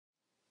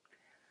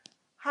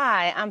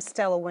Hi, I'm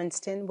Stella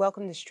Winston.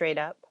 Welcome to Straight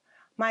Up.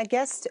 My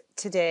guest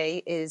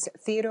today is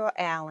Theodore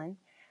Allen,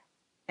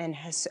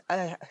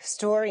 a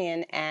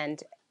historian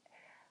and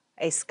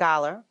a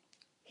scholar.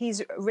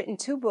 He's written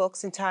two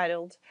books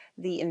entitled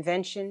The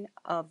Invention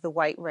of the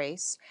White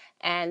Race,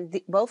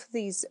 and both of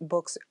these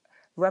books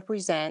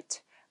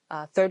represent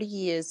 30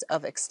 years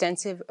of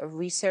extensive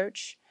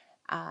research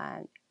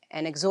and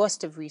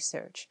exhaustive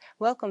research.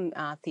 Welcome,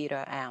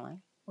 Theodore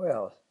Allen.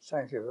 Well,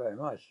 thank you very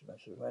much,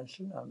 Mrs.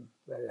 Winston. I'm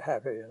very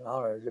happy and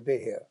honored to be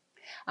here.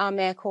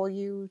 May I call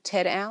you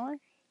Ted Allen?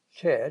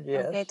 Ted,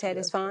 yes. Okay, Ted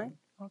yes, is fine.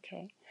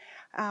 Okay.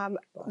 fine.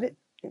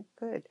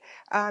 Good.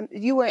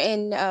 You were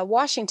in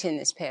Washington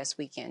this past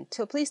weekend.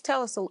 So please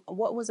tell us,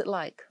 what was it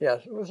like?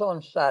 Yes, it was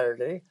on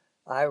Saturday.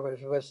 I was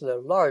with the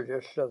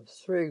largest of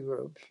three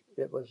groups.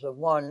 It was the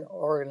one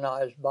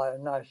organized by the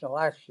National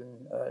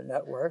Action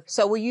Network.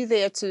 So were you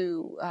there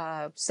to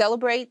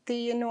celebrate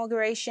the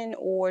inauguration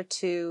or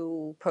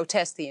to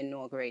protest the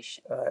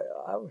inauguration?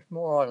 I was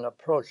more on the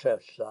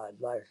protest side.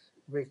 Like,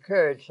 we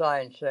carried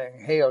signs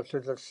saying, "Hail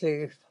to the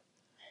thief,"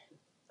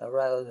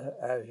 rather,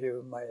 as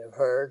you may have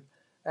heard.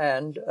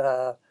 And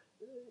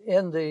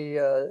in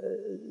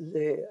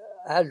the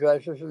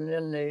addresses and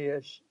in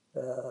the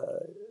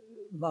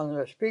among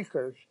the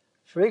speakers,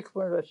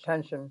 frequent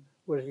attention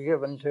was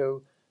given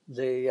to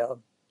the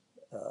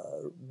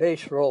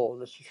base role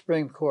that the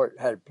Supreme Court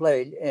had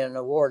played in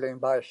awarding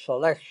by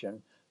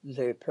selection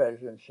the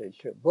presidency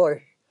to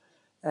Bush,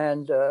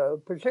 and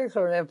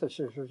particular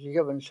emphasis was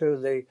given to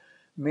the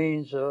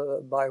means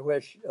by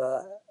which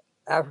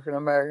African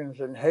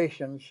Americans and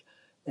Haitians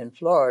in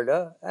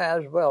Florida,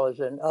 as well as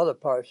in other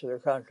parts of the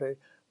country,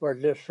 were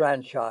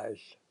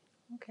disfranchised.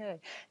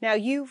 Okay. Now,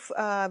 you've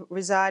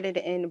resided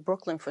in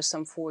Brooklyn for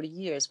some 40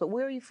 years, but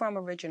where are you from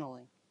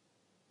originally?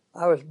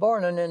 I was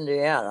born in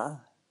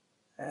Indiana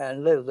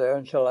and lived there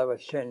until I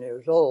was 10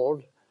 years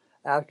old.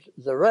 After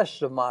the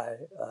rest of my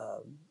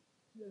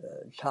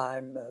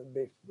time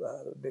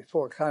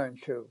before coming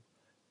to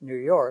New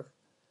York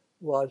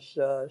was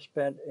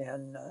spent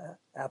in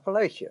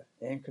Appalachia,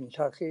 in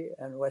Kentucky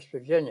and West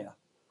Virginia.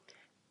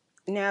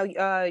 Now,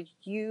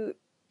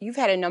 you've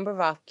had a number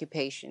of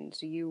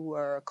occupations. You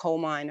were a coal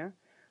miner,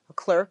 a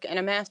clerk, and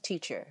a math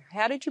teacher.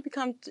 How did you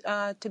become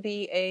to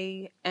be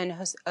a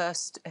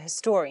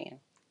historian?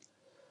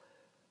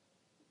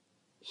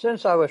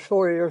 Since I was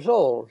 4 years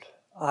old,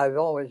 I've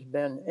always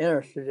been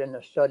interested in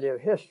the study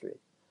of history.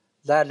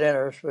 That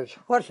interest was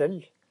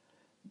whetted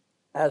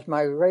as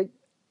my great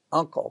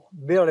uncle,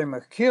 Billy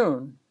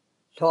McCune,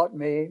 taught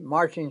me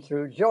Marching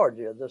Through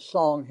Georgia, the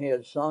song he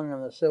had sung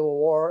in the Civil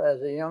War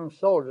as a young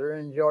soldier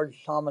in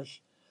George Thomas's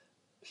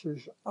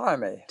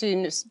army.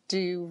 Do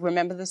you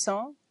remember the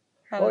song?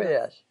 Oh,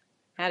 yes.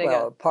 How'd it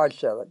go?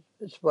 Parts of it.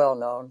 It's well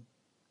known.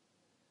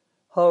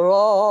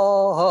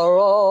 Hurrah,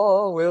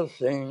 hurrah, we'll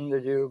sing the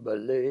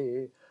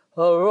Jubilee.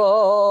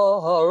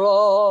 Hurrah,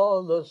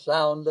 hurrah, the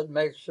sound that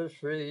makes us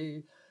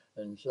free.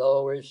 And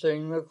so we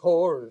sing the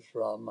chorus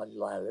from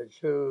Atlantic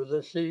to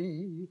the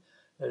sea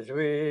as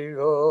we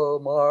go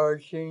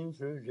marching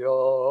through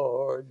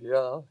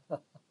Georgia.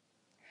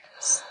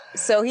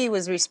 So he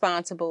was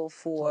responsible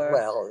for.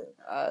 Well,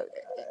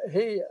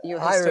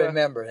 I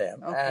remember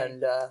him, okay.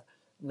 And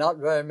not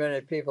very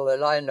many people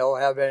that I know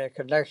have any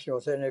connection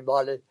with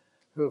anybody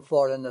who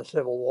fought in the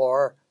Civil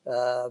War.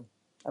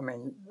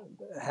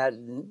 Had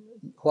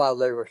while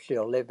they were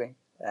still living,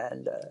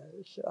 and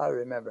so I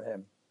remember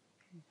him.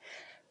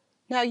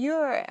 Now,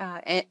 you're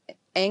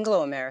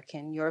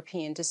Anglo-American,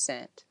 European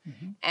descent,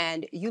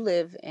 and we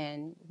live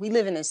in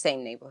the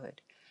same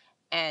neighborhood.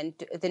 And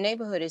the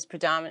neighborhood is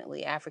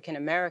predominantly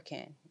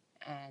African-American.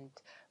 And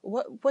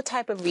what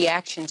type of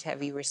reactions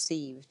have you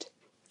received?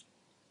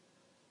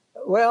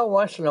 Well,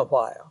 once in a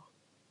while.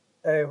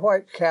 A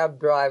white cab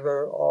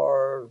driver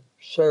or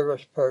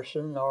service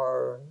person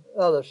or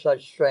other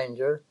such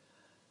stranger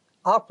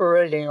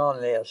operating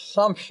on the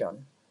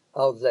assumption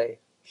of the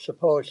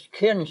supposed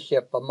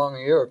kinship among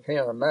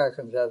European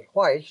Americans as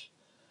whites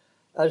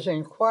has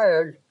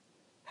inquired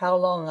how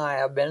long I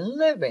have been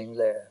living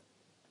there.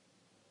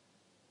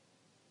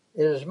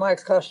 It is my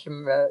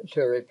custom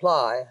to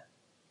reply,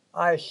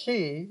 "I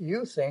see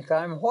you think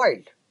I'm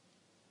white."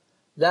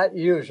 That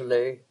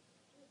usually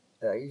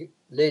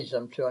leads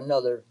them to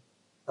another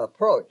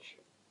approach.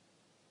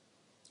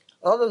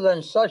 Other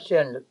than such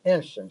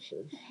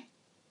instances,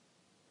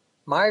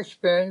 my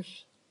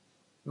experiences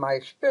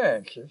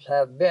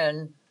have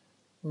been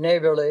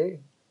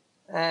neighborly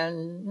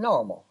and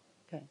normal.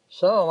 Okay.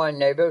 Some of my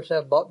neighbors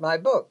have bought my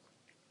book.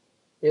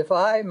 If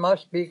I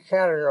must be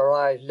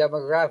categorized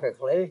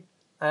demographically,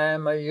 I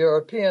am a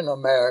European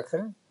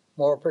American,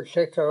 more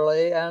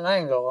particularly an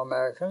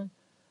Anglo-American,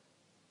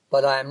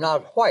 but I am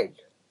not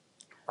white.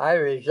 I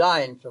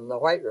resigned from the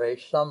white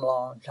race some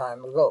long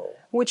time ago.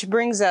 Which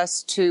brings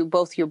us to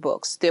both your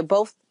books. They're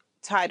both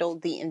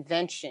titled The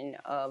Invention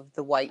of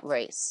the White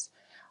Race.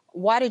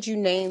 Why did you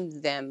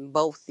name them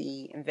both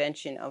The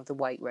Invention of the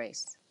White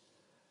Race?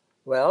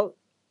 Well,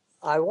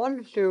 I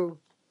wanted to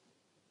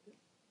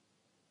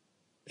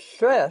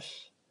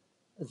stress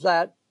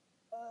that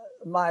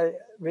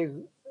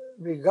regarding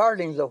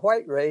the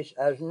white race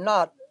as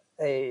not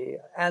a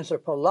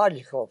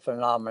anthropological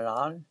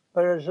phenomenon,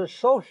 but as a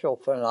social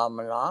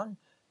phenomenon,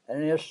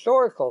 an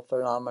historical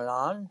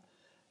phenomenon,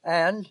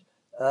 and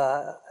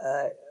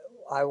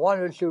I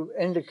wanted to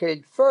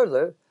indicate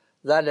further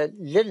that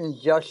it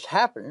didn't just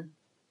happen,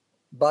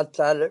 but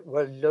that it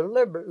was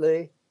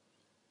deliberately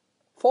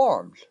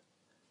formed.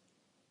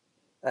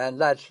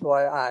 And that's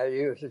why I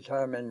use the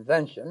term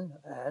invention.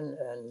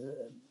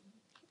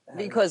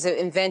 Because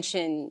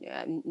invention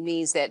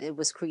means that it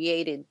was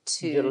created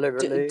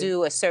to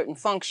do a certain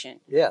function.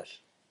 Yes.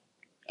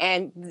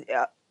 And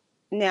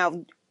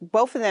now,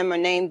 both of them are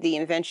named The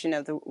Invention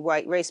of the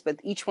White Race, but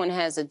each one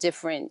has a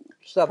different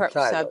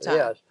subtitle.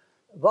 Yes.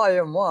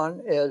 Volume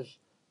 1 is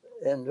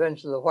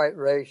Invention of the White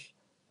Race,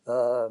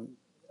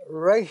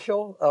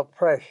 Racial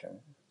Oppression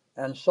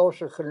and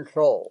Social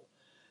Control,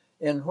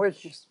 in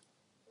which,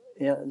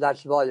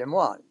 that's Volume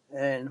 1,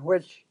 in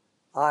which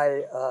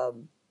I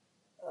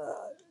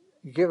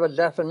give a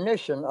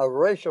definition of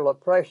racial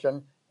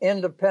oppression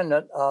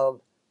independent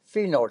of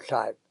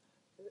phenotype,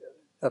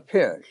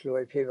 appearance, the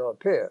way people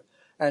appear,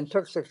 and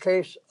took the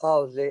case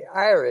of the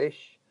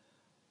Irish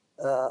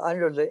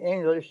under the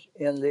English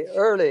in the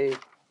early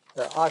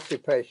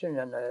occupation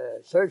in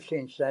the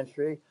 13th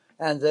century,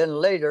 and then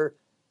later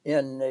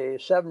in the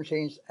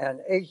 17th and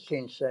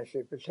 18th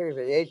century,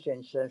 particularly the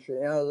 18th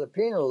century, under the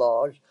penal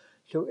laws,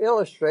 to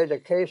illustrate a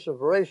case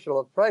of racial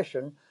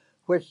oppression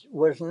which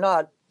was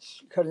not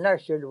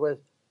connected with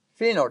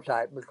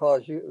phenotype,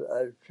 because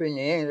between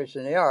the English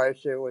and the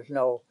Irish there was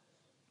no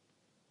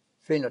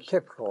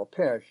phenotypical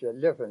appearance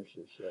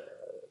differences,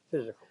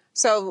 physical.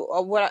 So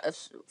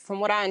from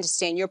what I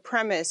understand, your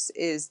premise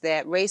is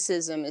that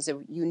racism is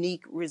a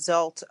unique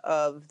result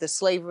of the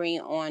slavery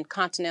on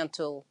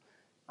continental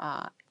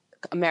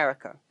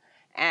America,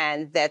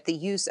 and that the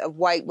use of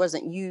white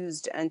wasn't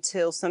used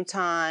until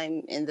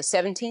sometime in the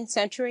 17th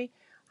century.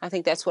 I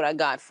think that's what I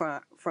got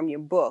from your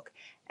book.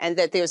 And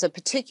that there's a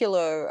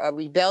particular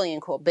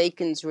rebellion called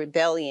Bacon's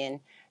Rebellion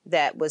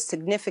that was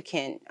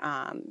significant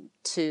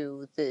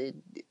to the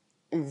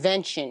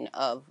invention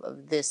of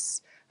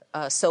this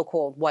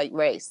so-called white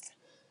race.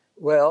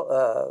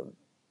 Well,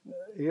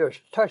 you're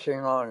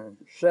touching on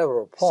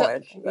several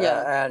points.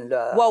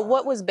 Well,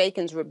 what was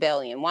Bacon's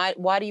Rebellion?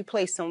 Why do you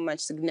place so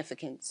much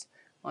significance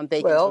on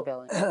Bacon's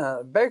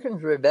Rebellion?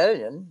 Bacon's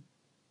Rebellion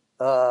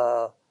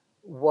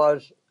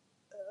was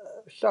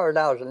started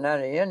out as an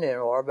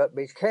anti-Indian war, but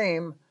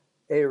became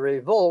a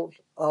revolt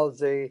of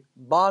the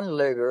bond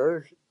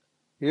laborers,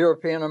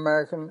 European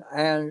American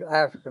and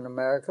African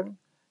American,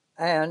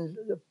 and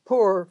the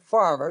poor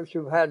farmers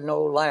who had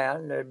no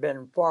land. They'd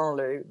been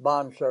formerly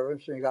bond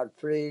servants and got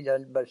freed,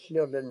 but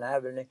still didn't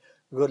have any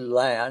good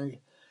land.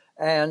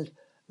 And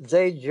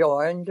they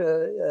joined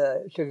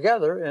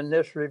together in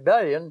this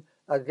rebellion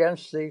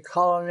against the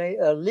colony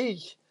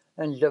elite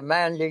and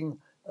demanding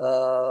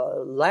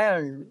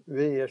land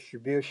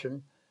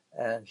redistribution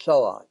and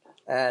so on.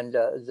 And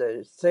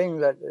the thing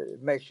that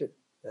makes it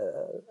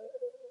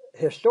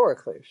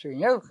historically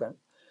significant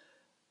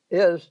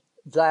is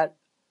that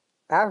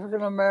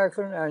African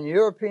American and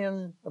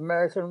European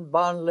American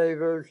bond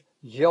laborers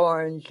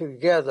joined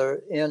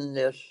together in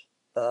this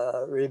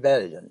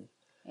rebellion.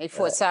 They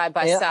fought side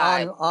by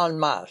side. En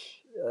masse,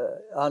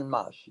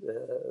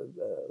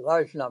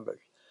 large numbers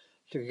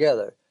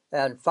together,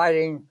 and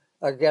fighting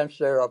against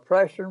their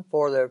oppression,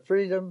 for their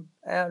freedom,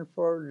 and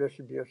for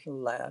distribution of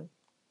land.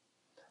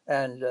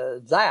 And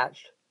that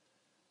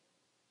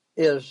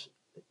is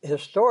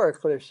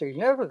historically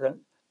significant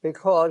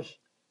because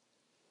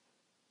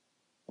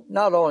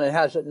not only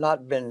has it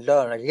not been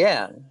done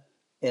again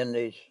in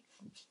these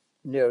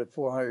nearly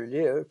 400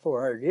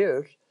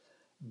 years,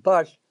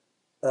 but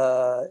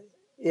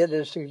it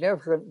is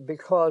significant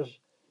because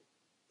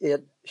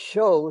it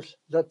shows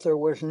that there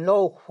was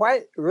no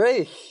white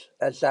race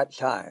at that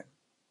time.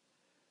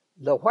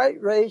 The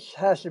white race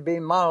has to be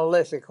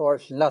monolithic or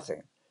it's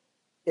nothing.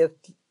 If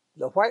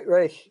the white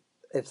race,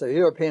 if the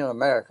European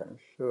Americans,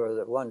 who are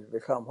the ones who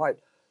become white,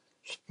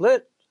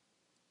 split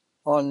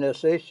on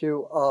this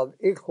issue of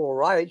equal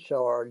rights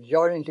or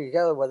joining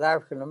together with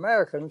African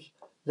Americans,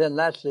 then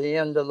that's the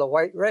end of the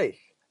white race.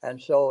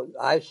 And so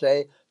I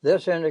say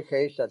this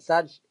indicates that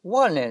that's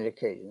one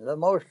indication, the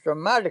most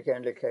dramatic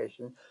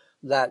indication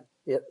that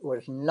it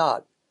was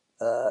not,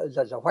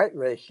 that the white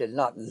race did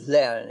not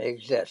then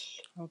exist.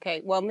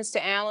 Okay, well,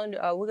 Mr. Allen,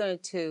 we're going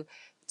to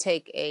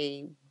take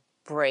a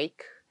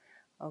break,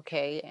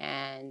 okay,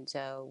 and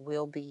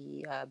we'll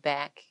be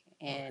back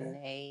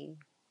in a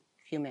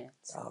few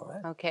minutes. All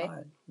right. Okay.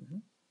 Fine. Mm-hmm.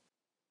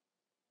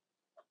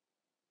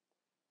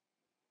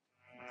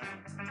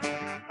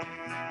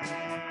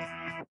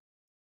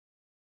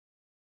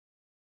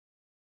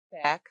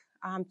 Back.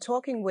 I'm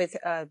talking with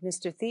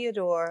Mr.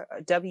 Theodore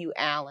W.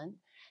 Allen.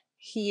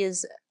 He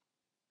is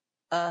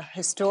a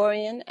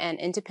historian and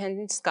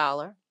independent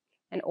scholar,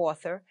 an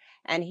author,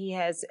 and he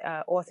has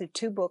authored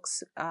two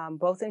books,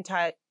 both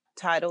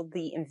entitled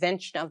The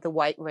Invention of the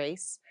White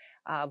Race,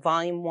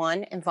 Volume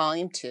 1 and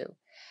Volume 2.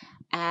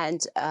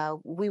 and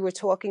we were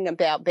talking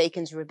about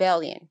Bacon's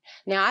Rebellion.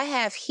 Now, I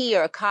have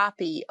here a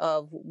copy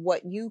of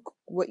what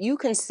you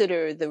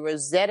consider the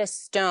Rosetta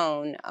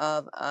Stone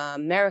of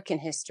American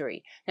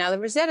history. Now, the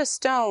Rosetta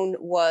Stone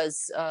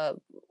was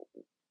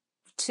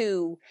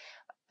to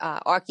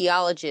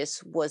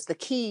archaeologists was the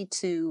key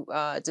to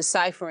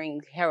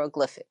deciphering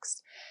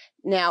hieroglyphics.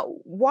 Now,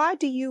 why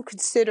do you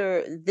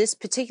consider this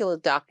particular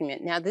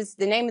document? Now, the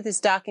name of this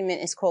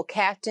document is called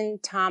Captain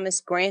Thomas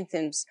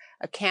Grantham's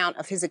account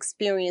of his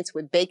experience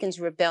with Bacon's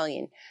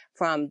Rebellion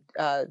from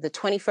the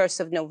 21st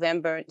of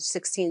November,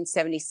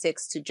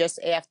 1676 to just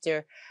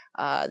after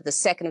the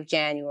 2nd of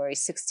January,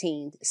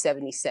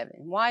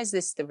 1677. Why is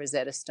this the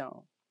Rosetta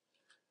Stone?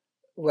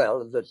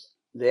 Well,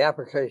 the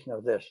application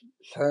of this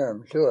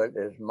term to it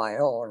is my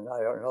own.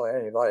 I don't know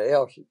anybody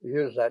else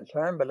use that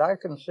term, but I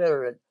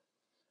consider it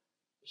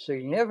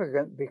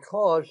significant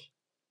because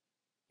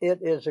it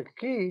is a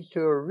key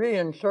to a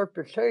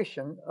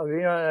reinterpretation of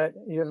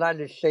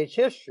United States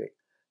history,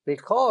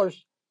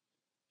 because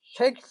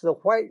take the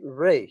white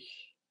race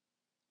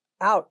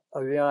out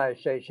of United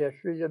States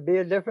history to be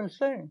a different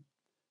thing.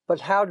 But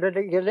how did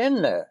it get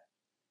in there?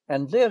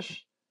 And this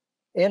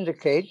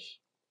indicates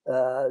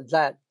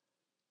that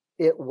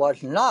it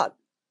was not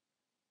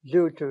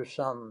due to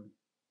some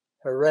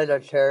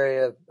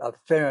hereditary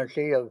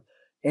affinity of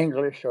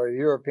English or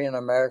European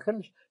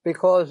Americans,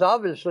 because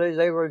obviously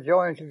they were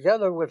joined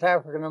together with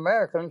African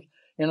Americans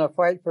in a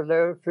fight for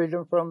their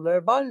freedom from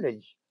their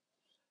bondage.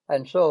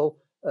 And so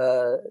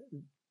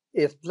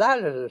if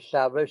that is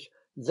established,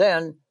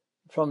 then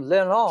from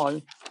then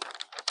on,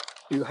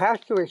 you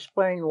have to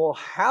explain, well,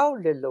 how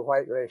did the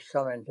white race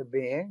come into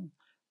being,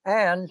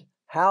 and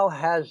how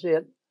has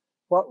it,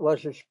 what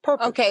was its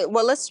purpose? Okay,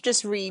 well, let's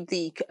just read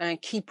the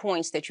key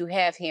points that you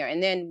have here,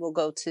 and then we'll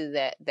go to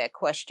that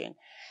question.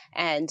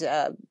 And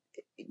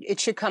it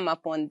should come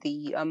up on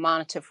the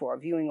monitor for our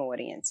viewing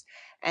audience.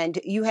 And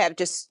you have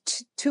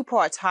just two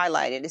parts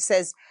highlighted. It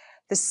says,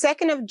 the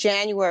 2nd of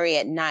January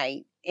at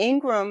night,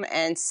 Ingram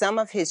and some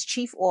of his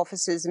chief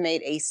officers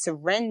made a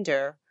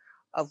surrender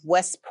of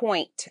West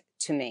Point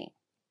to me.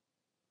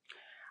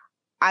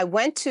 I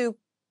went to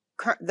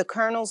the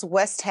colonel's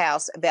West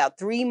House about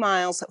 3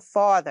 miles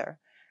farther,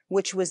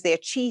 which was their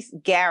chief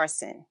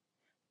garrison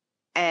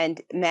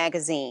and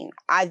magazine.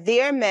 I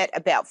there met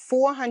about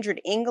 400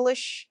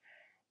 English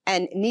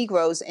and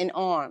Negroes in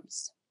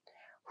arms,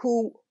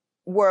 who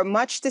were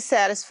much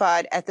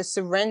dissatisfied at the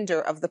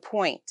surrender of the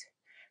point,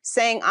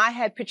 saying I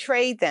had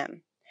betrayed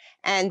them,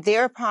 and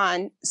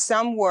thereupon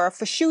some were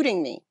for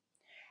shooting me,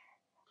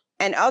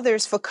 and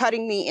others for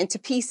cutting me into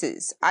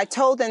pieces. I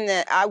told them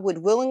that I would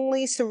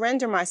willingly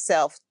surrender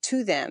myself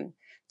to them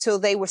till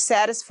they were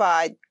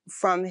satisfied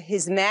from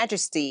His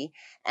Majesty,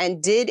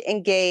 and did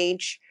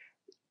engage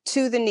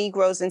to the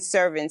Negroes and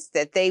servants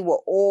that they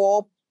were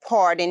all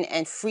pardoned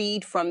and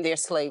freed from their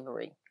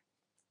slavery.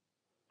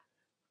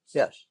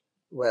 Yes,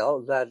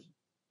 well, that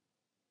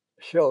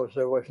shows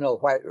there was no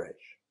white race,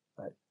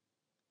 right?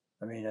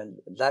 I mean, and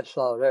that's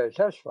all there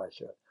testifies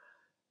to it.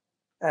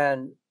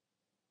 And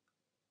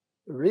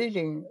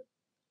reading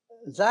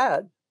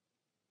that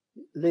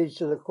leads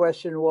to the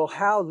question, well,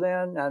 how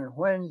then and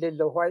when did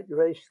the white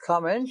race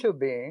come into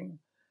being,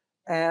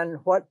 and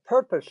what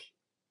purpose,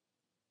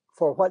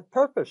 for what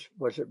purpose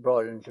was it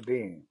brought into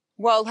being?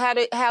 Well,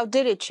 how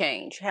did it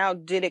change? How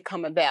did it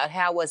come about?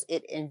 How was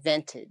it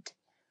invented?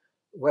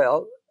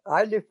 Well,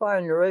 I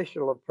define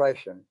racial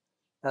oppression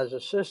as a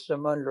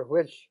system under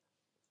which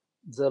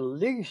the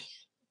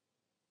least,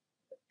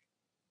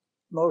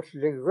 most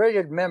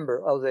degraded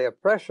member of the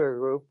oppressor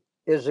group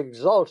is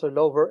exalted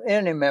over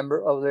any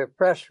member of the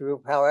oppressed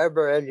group,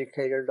 however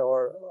educated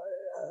or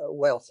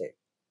wealthy.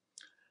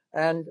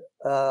 And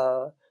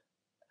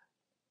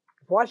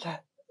what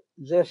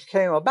this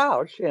came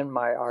about in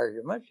my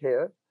argument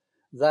here,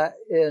 that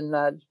in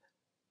that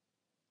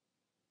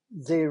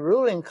the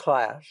ruling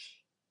class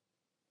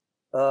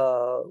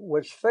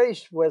was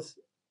faced with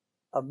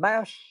a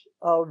mass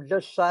of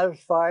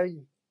dissatisfied,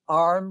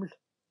 armed,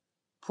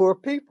 poor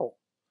people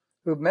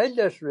who made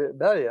this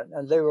rebellion,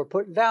 and they were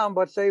put down,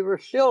 but they were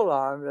still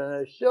armed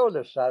and they still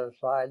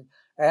dissatisfied,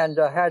 and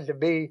had to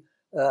be,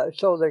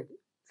 so they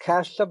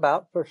cast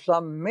about for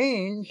some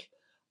means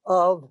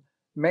of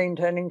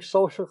maintaining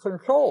social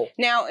control.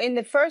 Now, in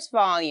the first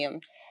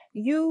volume,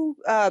 you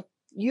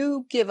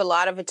give a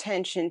lot of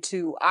attention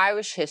to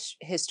Irish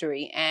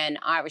history and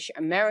Irish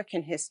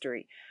American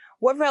history.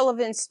 What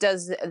relevance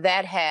does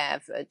that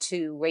have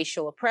to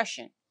racial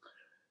oppression?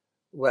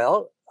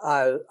 Well,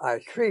 I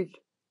treat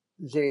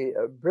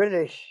the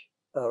British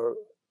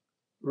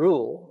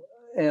rule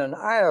in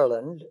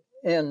Ireland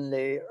in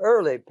the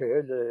early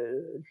period,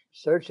 the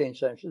 13th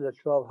century, the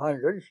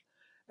 1200s,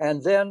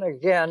 and then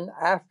again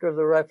after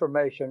the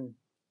Reformation,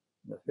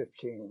 the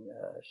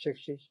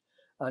 1560s,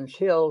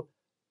 until,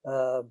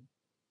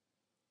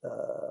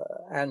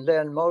 and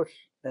then most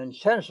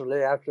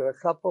intensively after a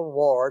couple of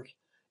wars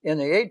in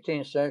the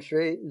 18th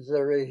century,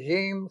 the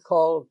regime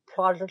called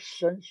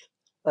Protestant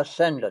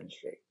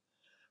ascendancy.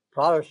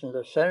 Protestant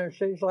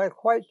ascendancy is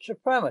like white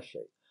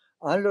supremacy.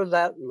 under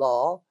that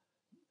law,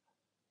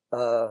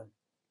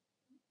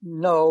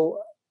 no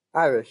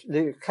Irish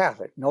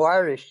Catholic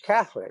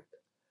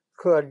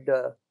could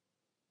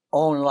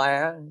own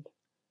land,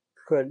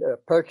 could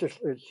purchase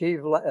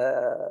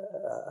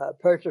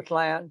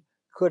land,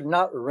 could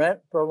not rent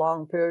for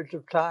long periods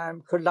of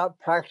time, could not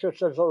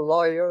practice as a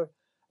lawyer,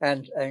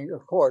 and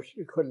of course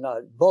you could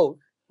not vote,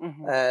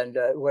 and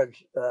was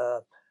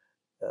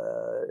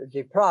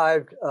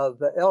deprived of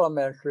the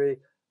elementary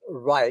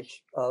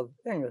rights of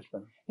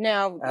Englishmen.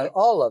 Now, and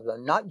all of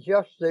them, not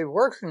just the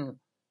working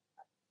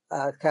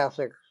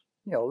Catholics,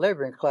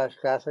 laboring class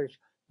Catholics,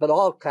 but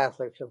all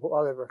Catholics of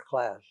whatever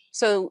class.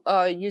 so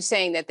you're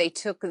saying that they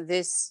took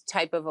this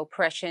type of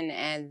oppression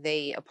and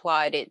they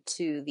applied it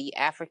to the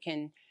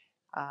Africans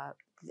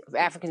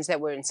that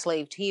were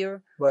enslaved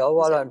here? Well,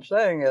 what I'm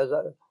saying is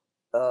that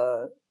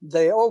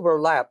they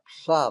overlap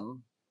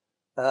some,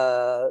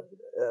 well,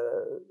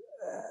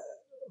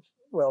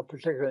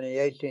 particularly in the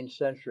 18th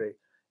century.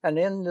 And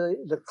in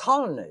the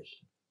colonies,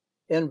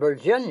 in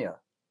Virginia,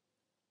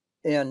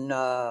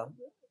 a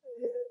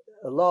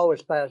law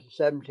was passed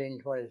in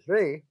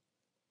 1723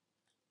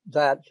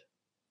 that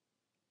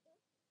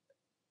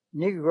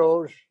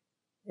Negroes,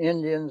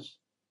 Indians,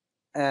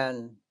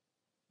 and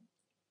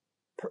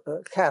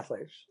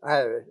Catholics,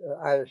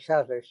 Irish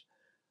Catholics,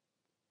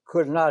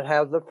 could not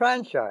have the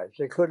franchise.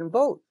 They couldn't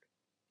vote.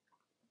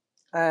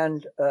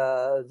 And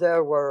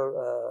there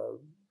were,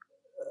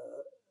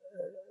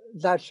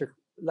 that's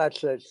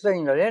a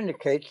thing that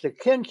indicates the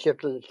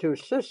kinship of the two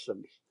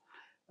systems.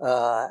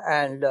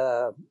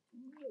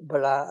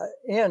 But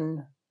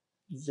in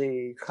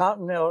the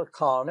continental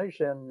colonies,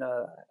 in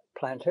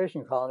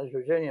plantation colonies,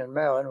 Virginia and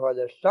Maryland, where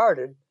they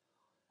started,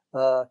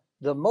 the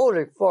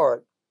motive for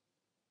it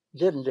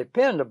didn't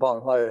depend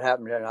upon what had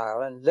happened in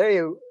Ireland.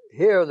 They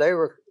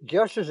were,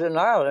 just as in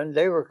Ireland,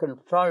 they were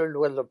confronted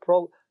with the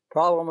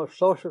problem of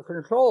social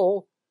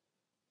control,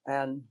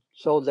 and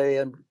so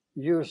they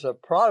used the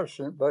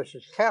Protestant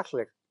versus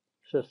Catholic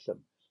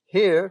system.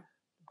 Here,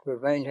 to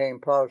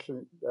maintain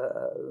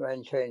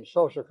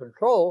social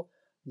control,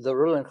 the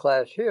ruling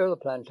class here, the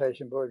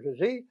plantation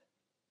bourgeoisie,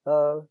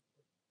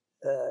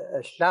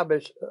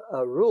 established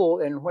a rule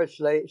in which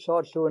they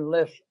sought to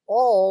enlist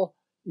all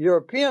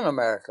European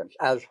Americans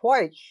as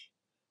whites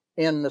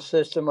in the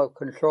system of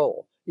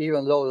control,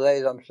 even though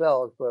they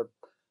themselves were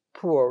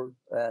poor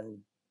and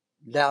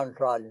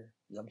downtrodden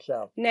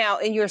themselves. Now,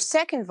 in your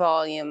second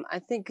volume, I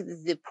think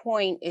the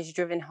point is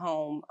driven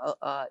home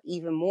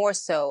even more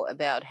so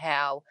about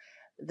how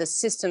the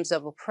systems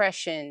of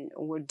oppression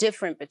were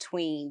different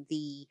between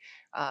the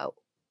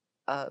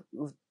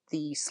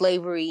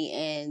slavery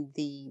in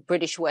the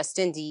British West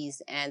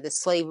Indies and the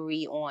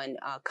slavery on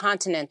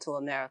continental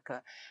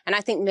America. And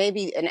I think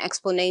maybe an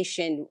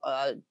explanation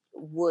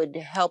would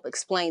help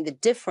explain the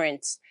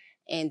difference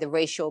in the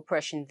racial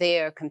oppression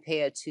there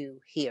compared to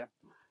here.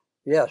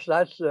 Yes,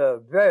 that's a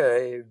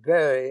very,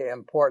 very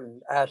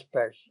important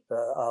aspect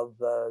of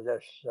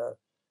this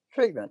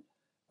treatment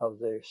of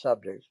the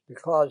subjects,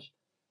 because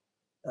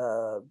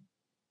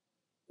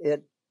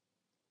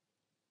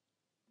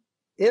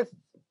if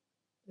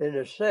it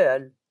is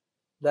said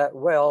that,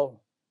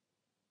 well,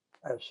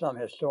 as some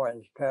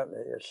historians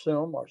apparently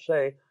assume or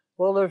say,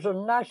 well, there's a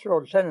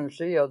natural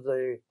tendency of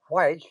the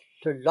whites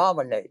to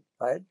dominate,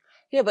 right?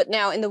 Yeah, but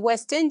now in the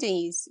West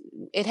Indies,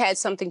 it had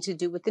something to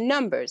do with the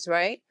numbers,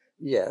 right?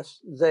 Yes,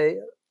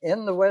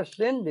 in the West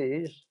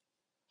Indies,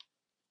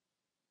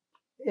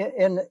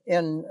 in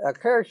a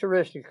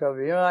characteristic of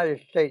the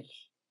United States,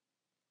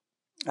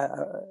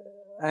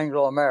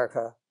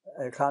 Anglo-America,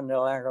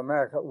 continental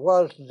Anglo-America,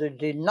 was the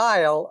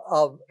denial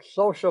of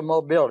social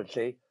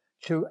mobility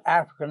to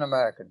African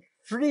Americans,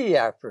 free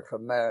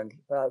African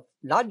Americans,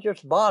 not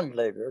just bond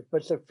laborers,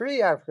 but the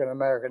free African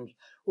Americans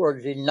were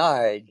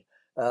denied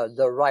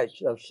the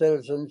rights of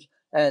citizens.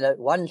 And at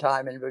one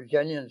time in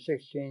Virginia in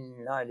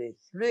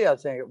 1693, I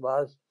think it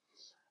was,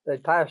 they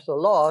passed a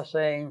law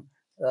saying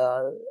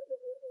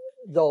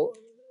though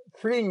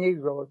free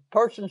Negroes,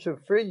 persons who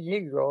freed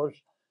Negroes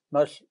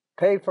must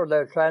pay for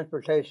their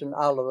transportation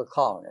out of the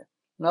colony.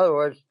 In other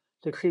words,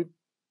 to keep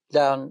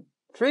down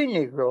free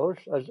Negroes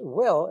as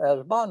well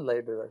as bond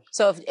laborers.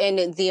 So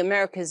in the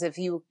Americas, if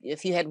you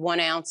had 1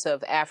 ounce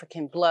of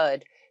African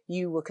blood,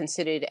 you were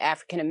considered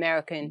African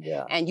American,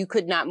 Yeah. and you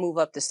could not move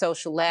up the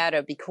social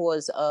ladder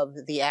because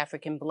of the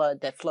African blood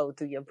that flowed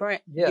through your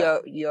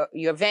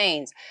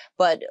veins.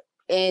 But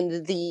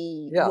in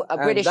the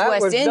British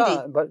West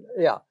Indies, but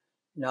yeah,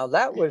 now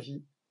that was,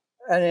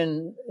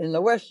 and in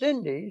the West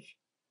Indies,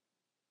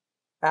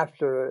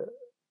 after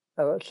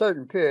a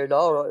certain period,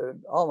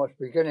 almost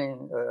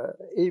beginning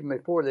even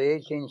before the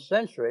 18th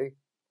century,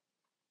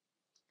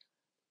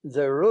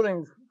 the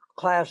ruling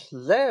class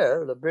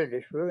there, the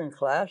British ruling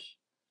class,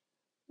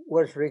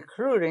 was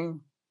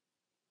recruiting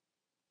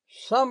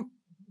some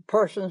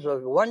persons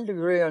of one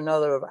degree or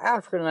another of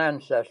African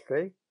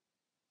ancestry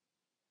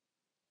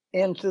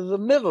into the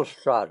middle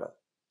strata,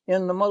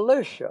 in the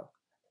militia,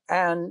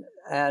 and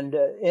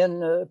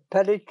in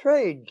petty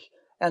trades,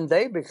 and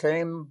they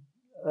became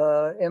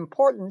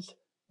important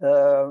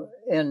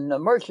in the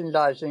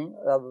merchandising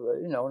of,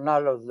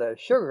 not of the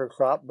sugar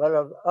crop, but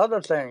of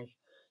other things.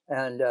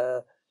 And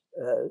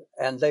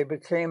they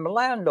became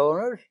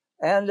landowners,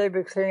 and they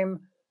became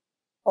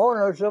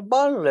owners of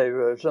bond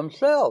laborers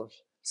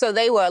themselves. So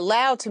they were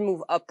allowed to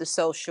move up the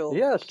social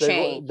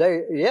chain.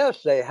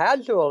 They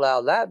had to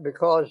allow that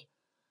because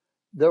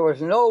there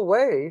was no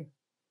way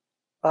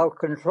of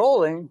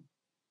controlling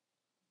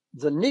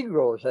the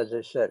Negroes, as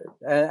they said it.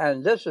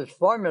 And this is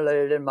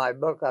formulated in my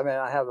book. I mean,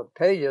 I have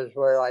pages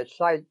where I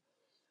cite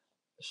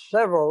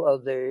several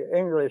of the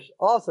English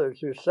authors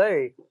who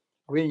say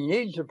we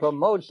need to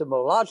promote the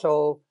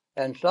mulatto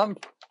and some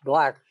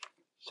blacks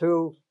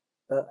to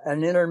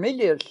an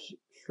intermediate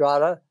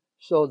strata,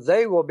 so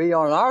they will be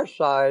on our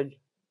side,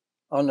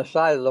 on the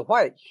side of the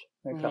whites.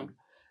 Mm-hmm.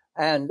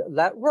 And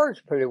that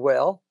works pretty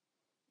well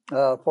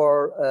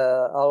for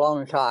a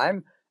long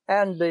time.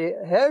 And the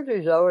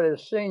heritage of it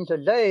is seen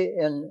today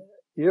in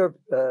Europe,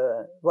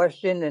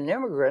 West Indian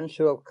immigrants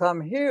who have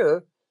come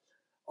here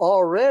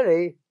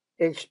already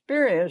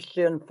experienced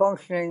in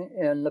functioning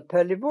in the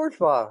petty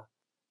bourgeois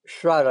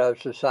strata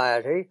of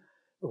society,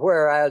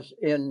 whereas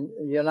in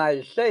the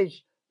United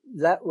States,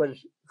 that was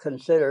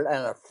considered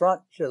an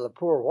affront to the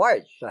poor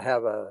whites to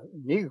have a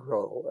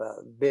Negro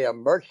be a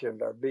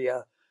merchant or be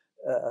a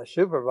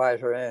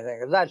supervisor or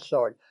anything of that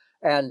sort.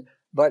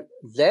 But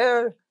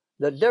there,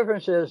 the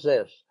difference is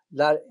this,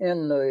 that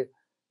in the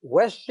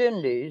West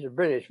Indies, the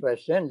British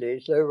West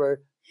Indies, there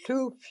were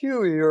too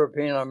few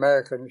European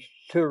Americans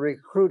to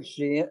recruit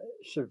the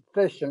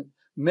sufficient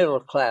middle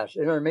class,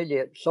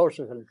 intermediate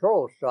social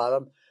control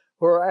stratum,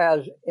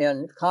 whereas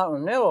in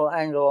continental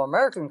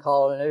Anglo-American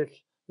colonies,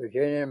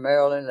 Virginia,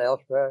 Maryland,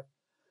 elsewhere,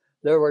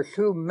 there were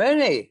too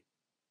many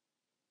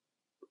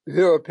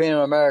European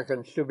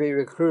Americans to be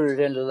recruited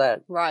into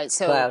that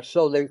class.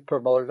 So they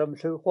promoted them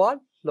to what?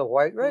 The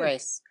white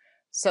race.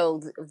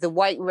 So the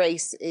white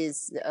race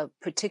is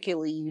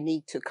particularly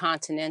unique to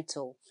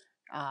continental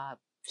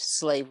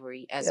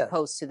slavery as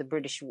opposed to the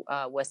British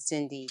West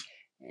Indian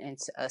and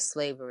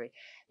slavery.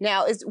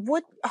 Now,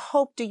 what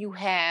hope do you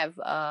have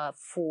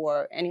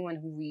for anyone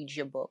who reads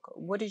your book?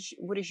 What is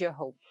your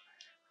hope?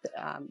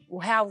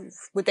 How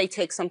would they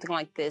take something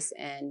like this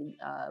and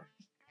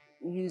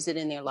use it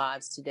in their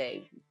lives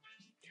today?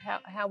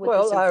 How would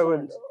this influence? I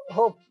would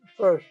hope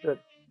first that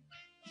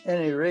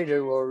any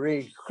reader will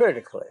read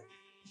critically,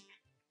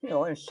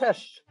 and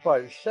test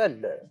what is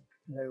said there.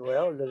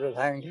 Well, does it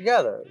hang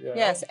together?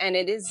 Yes, and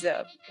it is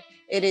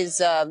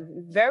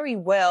very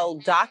well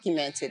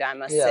documented, I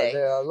must say. Yeah,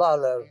 there are a lot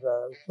of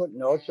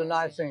footnotes, and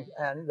I think,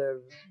 and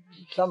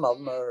some of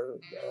them are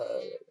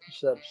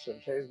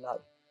substantive,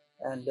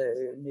 and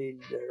they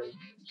need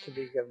to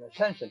be given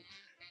attention.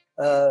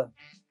 So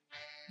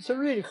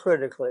read it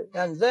critically,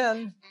 and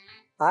then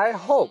I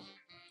hope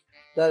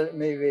that it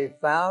may be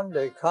found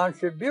a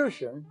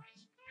contribution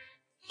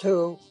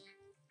to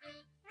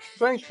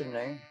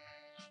strengthening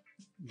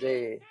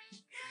the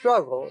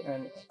struggle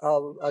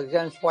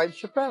against white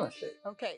supremacy. Okay.